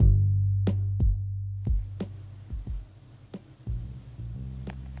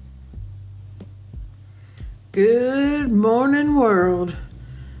Good morning, world.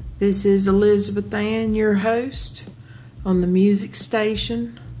 This is Elizabeth Ann, your host on the music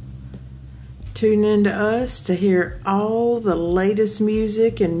station. Tune in to us to hear all the latest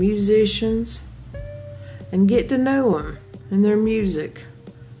music and musicians and get to know them and their music,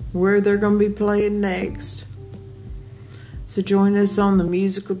 where they're going to be playing next. So join us on the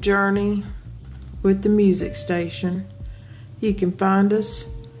musical journey with the music station. You can find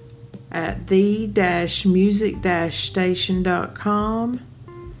us at the-music-station.com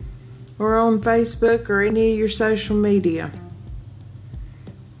or on Facebook or any of your social media.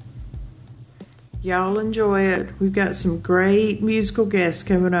 Y'all enjoy it. We've got some great musical guests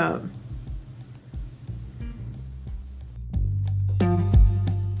coming up.